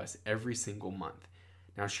released to us every single month.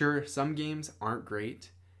 Now, sure, some games aren't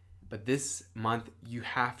great, But this month, you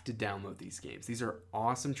have to download these games. These are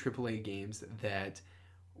awesome AAA games that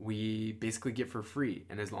we basically get for free.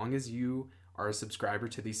 And as long as you are a subscriber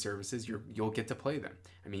to these services, you'll get to play them.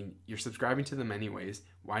 I mean, you're subscribing to them anyways.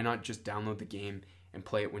 Why not just download the game and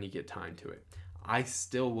play it when you get time to it? I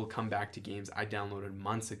still will come back to games I downloaded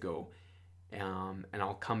months ago, and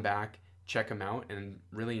I'll come back, check them out, and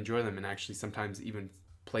really enjoy them, and actually sometimes even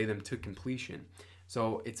play them to completion.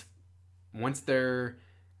 So it's once they're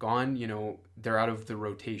gone, they're out of the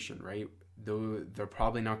rotation, right? Though they're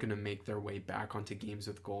probably not going to make their way back onto Games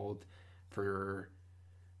with Gold for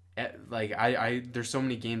there's so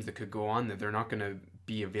many games that could go on that they're not going to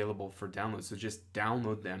be available for download. So just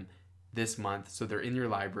download them this month so they're in your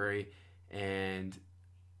library and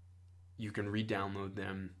you can re-download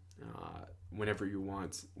them whenever you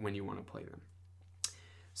want, when you want to play them.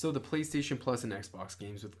 So the PlayStation Plus and Xbox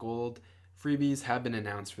Games with Gold freebies have been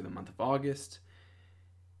announced for the month of August.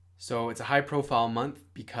 So it's a high profile month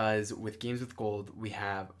because with Games with Gold, we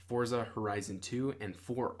have Forza Horizon 2 and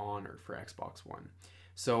For Honor for Xbox One.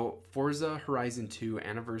 So Forza Horizon 2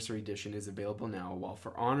 Anniversary Edition is available now, while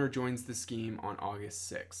For Honor joins the scheme on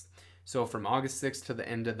August 6th. So from August 6th to the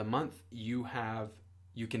end of the month, you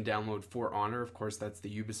can download For Honor. Of course, that's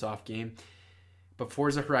the Ubisoft game. But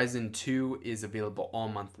Forza Horizon 2 is available all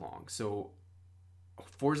month long. So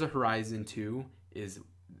Forza Horizon 2 is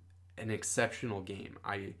an exceptional game.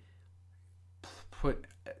 I put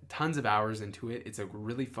tons of hours into it. It's a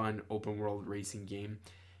really fun open world racing game.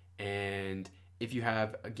 And if you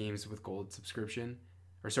have a Games with Gold subscription,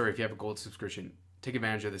 if you have a Gold subscription, take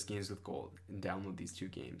advantage of this Games with Gold and download these two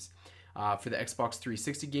games. For the Xbox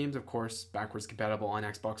 360 games, of course, backwards compatible on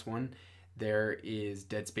Xbox One, there is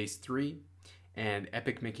Dead Space 3 and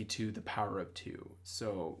Epic Mickey 2, The Power of Two.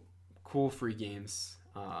 So cool free games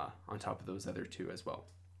on top of those other two as well.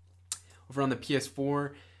 Over on the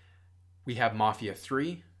PS4, we have Mafia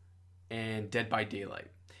 3 and Dead by Daylight.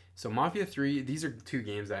 So Mafia 3, these are two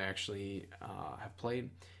games I actually have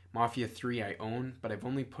played. Mafia 3 I own, but I've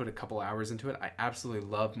only put a couple hours into it. I absolutely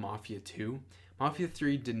love Mafia 2. Mafia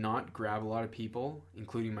 3 did not grab a lot of people,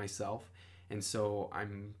 including myself, and so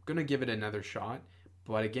I'm going to give it another shot.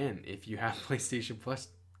 But again, if you have PlayStation Plus,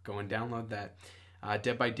 go and download that.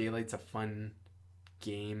 Dead by Daylight's a fun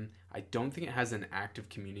game. I don't think it has an active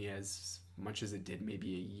community as much as it did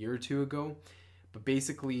maybe a year or two ago. But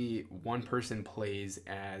basically, one person plays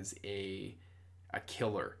as a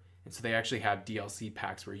killer. And so they actually have DLC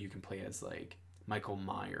packs where you can play as like Michael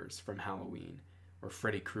Myers from Halloween or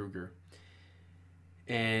Freddy Krueger.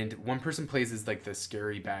 And one person plays as like the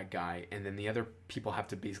scary bad guy, and then the other people have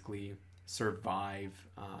to basically survive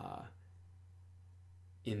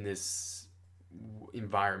in this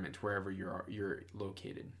environment wherever you're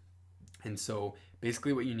located. And so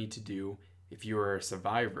basically what you need to do if you're a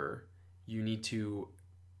survivor, you need to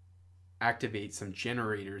activate some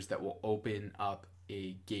generators that will open up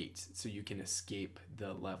a gate so you can escape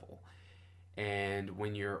the level. And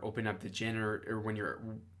when you're opening up the generator, or when you're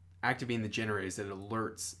activating the generators, it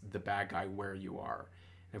alerts the bad guy where you are.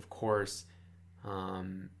 And of course,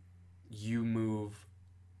 you move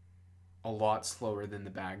a lot slower than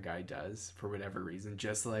the bad guy does for whatever reason,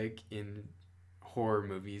 just like in horror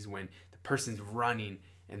movies when the person's running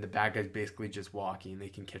and the bad guy's basically just walking, they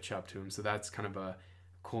can catch up to him. So that's kind of a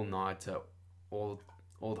cool nod to old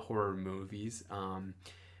horror movies.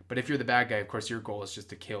 But if you're the bad guy, of course, your goal is just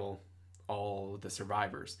to kill all the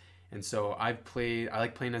survivors. And so I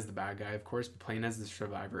like playing as the bad guy, of course, but playing as the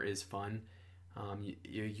survivor is fun.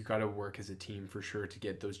 You got to work as a team for sure to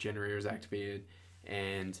get those generators activated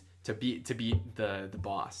and to beat the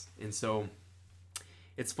boss. And so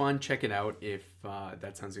it's fun. Check it out if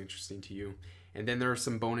that sounds interesting to you. And then there are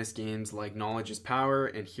some bonus games like Knowledge is Power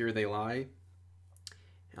and Here They Lie,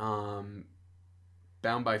 Bound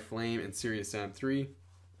by Flame and Serious Sam 3,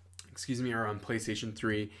 are on PlayStation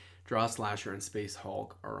 3. Draw Slasher and Space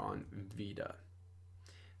Hulk are on Vita.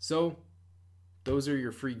 So those are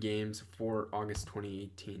your free games for August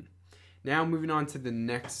 2018. Now moving on to the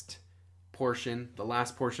next portion, the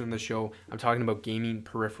last portion of the show, I'm talking about gaming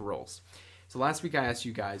peripherals. So last week I asked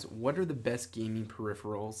you guys, what are the best gaming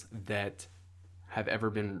peripherals that have ever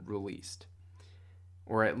been released?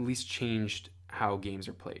 Or at least changed how games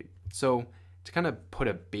are played. So to kind of put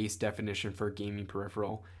a base definition for a gaming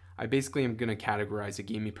peripheral, I basically am going to categorize a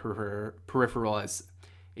gaming peripheral as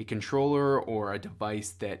a controller or a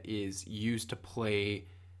device that is used to play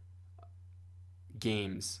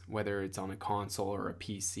games, whether it's on a console or a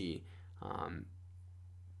PC.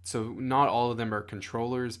 So not all of them are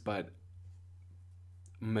controllers, but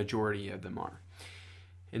majority of them are.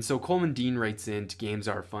 And so Coleman Dean writes in to Games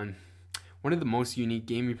Are Fun, One of the most unique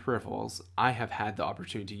gaming peripherals I have had the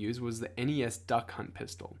opportunity to use was the NES Duck Hunt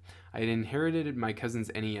pistol. I had inherited my cousin's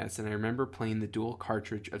NES, and I remember playing the dual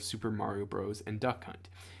cartridge of Super Mario Bros. And Duck Hunt.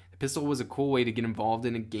 The pistol was a cool way to get involved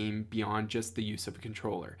in a game beyond just the use of a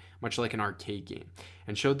controller, much like an arcade game,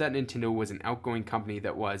 and showed that Nintendo was an outgoing company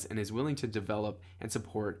that was and is willing to develop and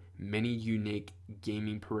support many unique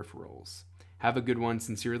gaming peripherals. Have a good one.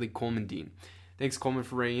 Sincerely, Coleman Dean. Thanks, Coleman,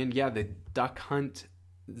 for writing in. Yeah, the Duck Hunt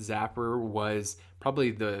Zapper was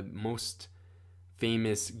probably the most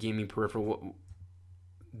famous gaming peripheral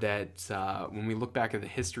that when we look back at the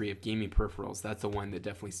history of gaming peripherals, that's the one that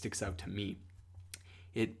definitely sticks out to me.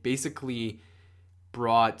 It basically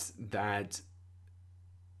brought that,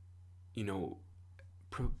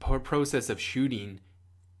 process of shooting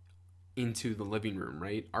into the living room,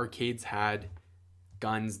 right? Arcades had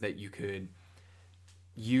guns that you could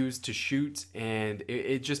use to shoot, and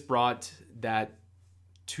it just brought that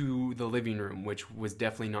to the living room, which was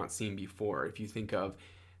definitely not seen before. If you think of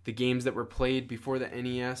the games that were played before the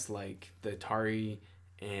NES, like the Atari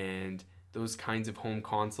and those kinds of home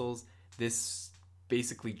consoles, this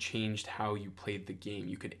basically changed how you played the game.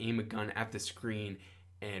 You could aim a gun at the screen,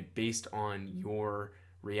 and based on your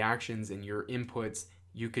reactions and your inputs,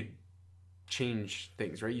 you could change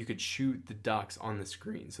things, right? You could shoot the ducks on the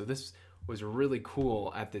screen. So this was really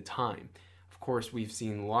cool at the time. Of course, we've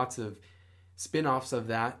seen lots of spin-offs of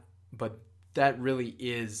that, but that really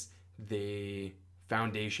is the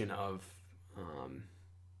foundation of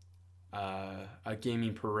a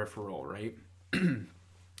gaming peripheral, right?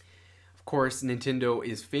 Of course, Nintendo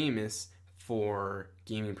is famous for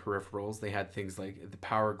gaming peripherals. They had things like the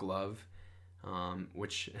Power Glove,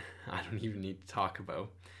 which I don't even need to talk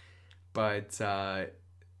about. But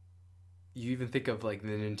you even think of like the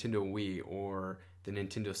Nintendo Wii or the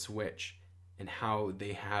Nintendo Switch and how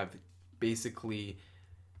they have basically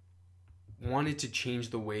wanted to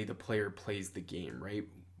change the way the player plays the game, right?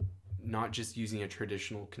 Not just using a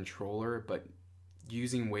traditional controller, but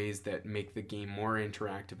using ways that make the game more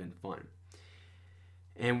interactive and fun.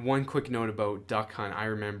 And one quick note about Duck Hunt. I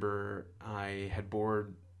remember I had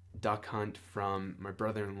borrowed Duck Hunt from my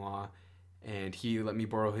brother-in-law, and he let me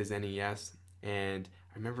borrow his NES, and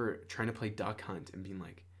I remember trying to play Duck Hunt and being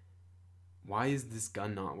like, why is this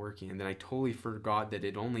gun not working? And then I totally forgot that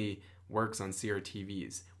it only works on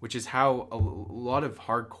CRTVs, which is how a lot of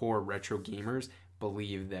hardcore retro gamers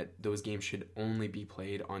believe that those games should only be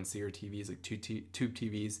played on CRTVs, like tube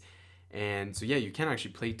TVs. And so yeah, you can't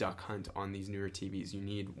actually play Duck Hunt on these newer TVs. You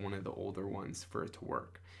need one of the older ones for it to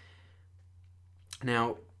work.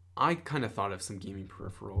 Now, I kind of thought of some gaming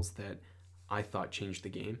peripherals that I thought changed the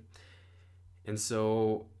game. And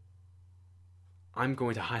so I'm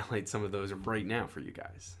going to highlight some of those right now for you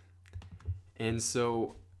guys. And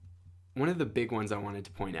so one of the big ones I wanted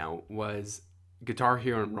to point out was Guitar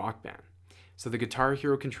Hero and Rock Band. So the Guitar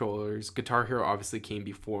Hero controllers, Guitar Hero obviously came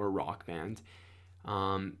before Rock Band.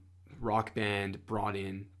 Rock Band brought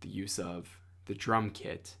in the use of the drum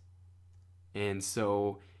kit. And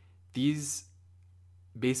so these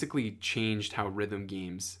basically changed how rhythm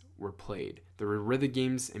games were played. There were rhythm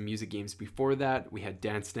games and music games before that. We had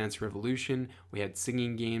Dance Dance Revolution. We had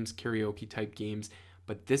singing games, karaoke type games.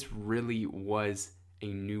 But this really was a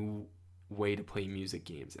new way to play music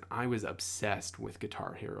games. And I was obsessed with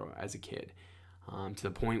Guitar Hero as a kid, to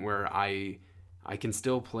the point where I can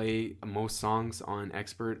still play most songs on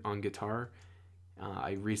Expert on guitar.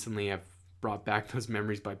 I recently have brought back those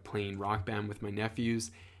memories by playing Rock Band with my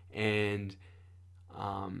nephews, and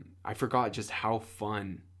I forgot just how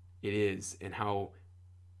fun it is and how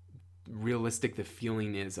realistic the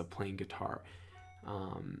feeling is of playing guitar.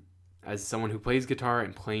 As someone who plays guitar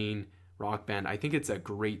and playing Rock Band, I think it's a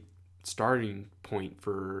great starting point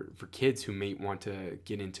for kids who may want to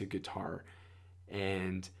get into guitar.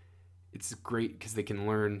 And it's great because they can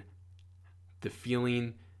learn the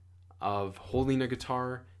feeling of holding a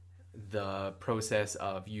guitar, the process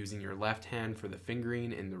of using your left hand for the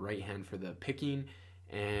fingering and the right hand for the picking.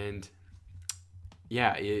 And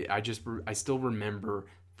yeah, I still remember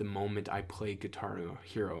the moment I played Guitar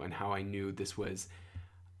Hero and how I knew this was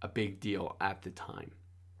a big deal at the time.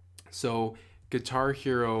 So Guitar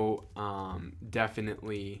Hero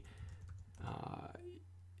definitely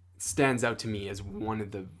stands out to me as one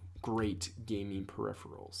of the great gaming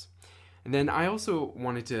peripherals. And then I also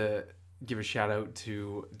wanted to give a shout out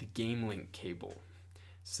to the GameLink cable.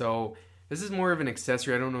 So this is more of an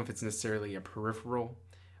accessory. I don't know if it's necessarily a peripheral,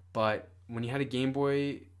 but when you had a Game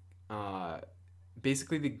Boy,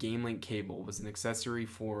 basically the GameLink cable was an accessory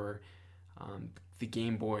for the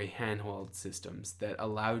Game Boy handheld systems that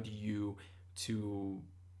allowed you to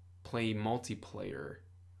play multiplayer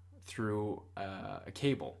through a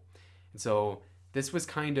cable. And so this was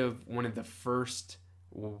kind of one of the first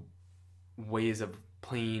ways of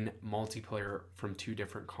playing multiplayer from two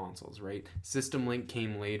different consoles, right? System Link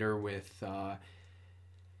came later with the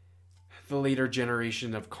later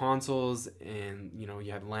generation of consoles, and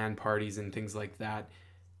you had LAN parties and things like that.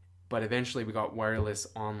 But eventually we got wireless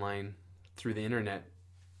online through the internet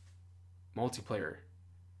multiplayer.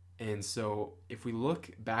 And so if we look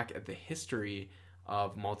back at the history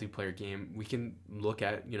of multiplayer game, we can look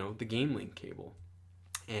at the Game Link cable,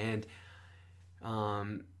 and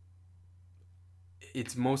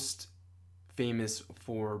it's most famous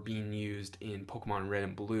for being used in Pokemon Red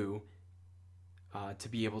and Blue to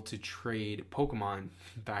be able to trade Pokemon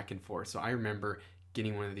back and forth. So I remember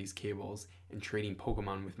getting one of these cables and trading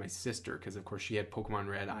Pokemon with my sister, because of course she had Pokemon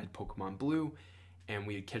Red, I had Pokemon Blue, and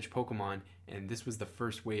we would catch Pokemon, and this was the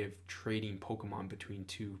first way of trading Pokemon between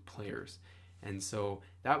two players. And so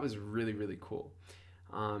that was really, really cool.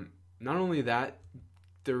 Not only that,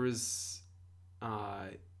 there was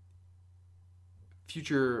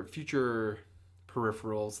future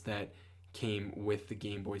peripherals that came with the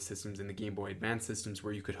Game Boy systems and the Game Boy Advance systems,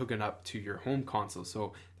 where you could hook it up to your home console.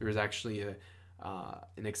 So there was actually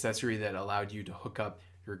an accessory that allowed you to hook up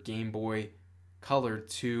your Game Boy Color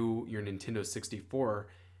to your Nintendo 64,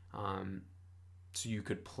 so you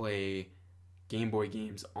could play Game Boy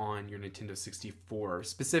games on your Nintendo 64,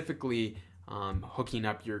 specifically hooking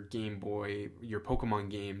up your Game Boy, your Pokemon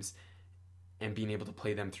games, and being able to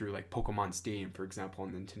play them through like Pokemon Stadium, for example,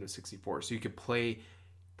 on Nintendo 64. So you could play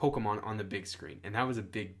Pokemon on the big screen, and that was a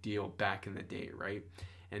big deal back in the day, right?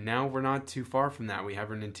 And now we're not too far from that. We have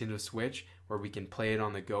our Nintendo Switch where we can play it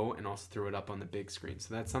on the go and also throw it up on the big screen.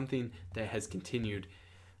 So that's something that has continued,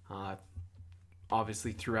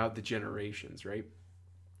 obviously, throughout the generations, right?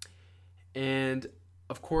 And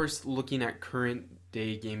of course, looking at current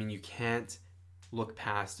day gaming, you can't look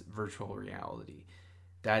past virtual reality.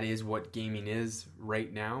 That is what gaming is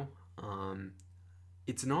right now.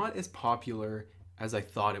 It's not as popular as I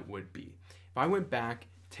thought it would be. If I went back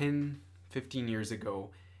 10, 15 years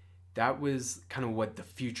ago, that was kind of what the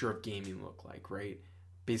future of gaming looked like, right?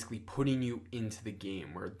 Basically putting you into the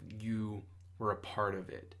game where you were a part of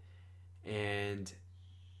it. And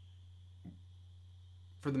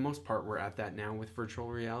for the most part, we're at that now with virtual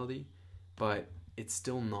reality, but it's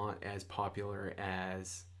still not as popular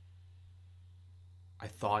as I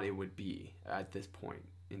thought it would be at this point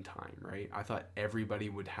in time, right? I thought everybody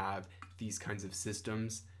would have these kinds of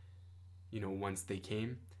systems, once they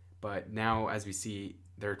came. But now, as we see,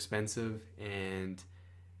 they're expensive, and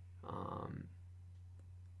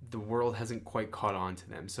the world hasn't quite caught on to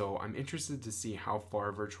them. So I'm interested to see how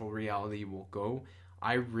far virtual reality will go.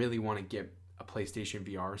 I really want to get a PlayStation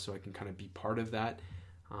VR so I can kind of be part of that.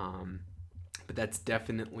 But that's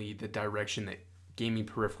definitely the direction that gaming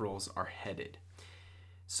peripherals are headed.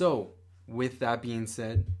 So with that being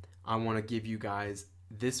said, I want to give you guys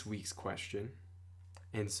this week's question.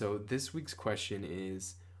 And so this week's question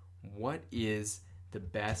is, what is the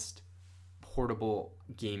best portable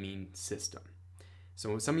gaming system?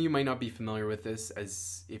 So some of you might not be familiar with this,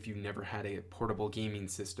 as if you've never had a portable gaming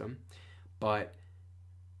system, but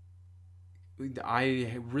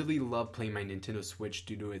I really love playing my Nintendo Switch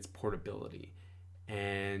due to its portability,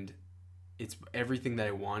 and it's everything that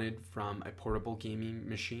I wanted from a portable gaming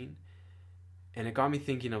machine. And it got me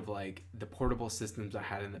thinking of like the portable systems I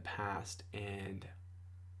had in the past, and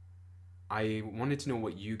I wanted to know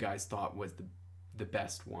what you guys thought was the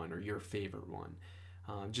best one or your favorite one,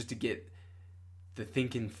 just to get the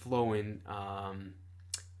thinking flowing.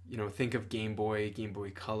 Think of Game Boy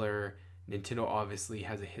Color. Nintendo obviously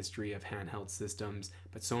has a history of handheld systems,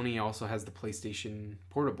 but Sony also has the PlayStation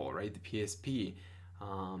Portable, right? The PSP.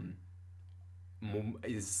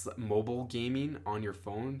 Is mobile gaming on your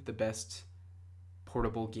phone the best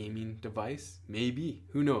portable gaming device? Maybe.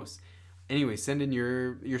 Who knows? Anyway, send in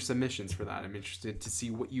your submissions for that. I'm interested to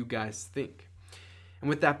see what you guys think. And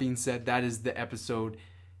with that being said, that is the episode.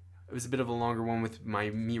 It was a bit of a longer one with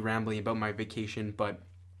me rambling about my vacation, but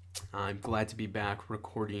I'm glad to be back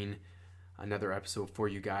recording another episode for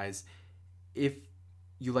you guys. If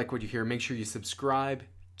you like what you hear, make sure you subscribe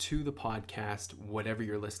to the podcast, whatever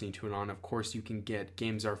you're listening to it on. Of course, you can get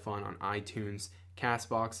Games Are Fun on iTunes,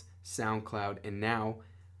 CastBox, SoundCloud, and now,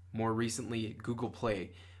 more recently, Google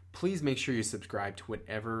Play. Please make sure you subscribe to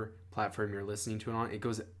whatever platform you're listening to it on. It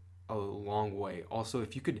goes a long way. Also,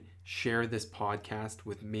 if you could share this podcast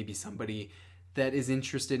with maybe somebody that is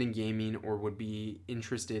interested in gaming or would be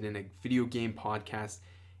interested in a video game podcast,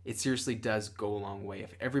 it seriously does go a long way.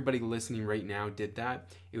 If everybody listening right now did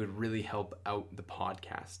that, it would really help out the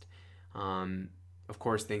podcast. of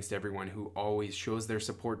course, thanks to everyone who always shows their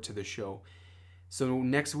support to the show. So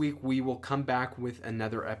next week we will come back with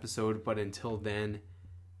another episode, but until then,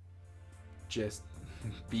 just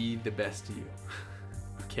be the best you.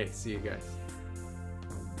 Okay, see you guys.